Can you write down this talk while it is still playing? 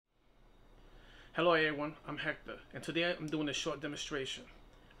Hello everyone, I'm Hector, and today I'm doing a short demonstration.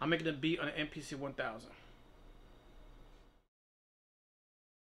 I'm making a beat on an MPC 1000.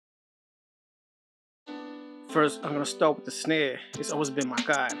 First, I'm gonna start with the snare. It's always been my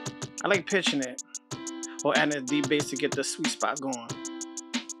guide. I like pitching it, or adding a deep bass to get the sweet spot going.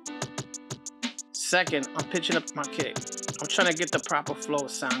 Second, I'm pitching up my kick. I'm trying to get the proper flow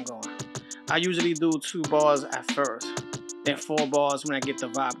sound going. I usually do 2 bars at first, then 4 bars when I get the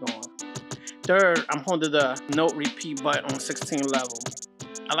vibe going. Third, I'm holding the note repeat button on 16 level.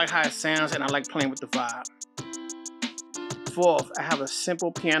 I like how it sounds and I like playing with the vibe. Fourth, I have a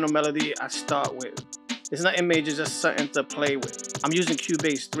simple piano melody I start with. It's nothing major, just something to play with. I'm using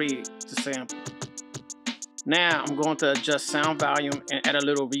Cubase 3 to sample. Now I'm going to adjust sound volume and add a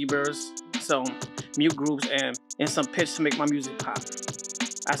little reverb, some mute groups, and some pitch to make my music pop.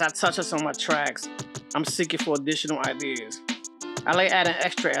 As I touch on some of my tracks, I'm seeking for additional ideas. I like adding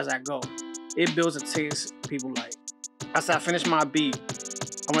extra as I go. It builds a taste people like. As I finish my beat,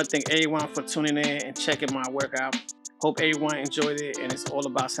 I want to thank everyone for tuning in and checking my work out. Hope everyone enjoyed it, and it's all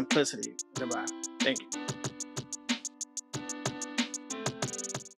about simplicity. Goodbye. Thank you.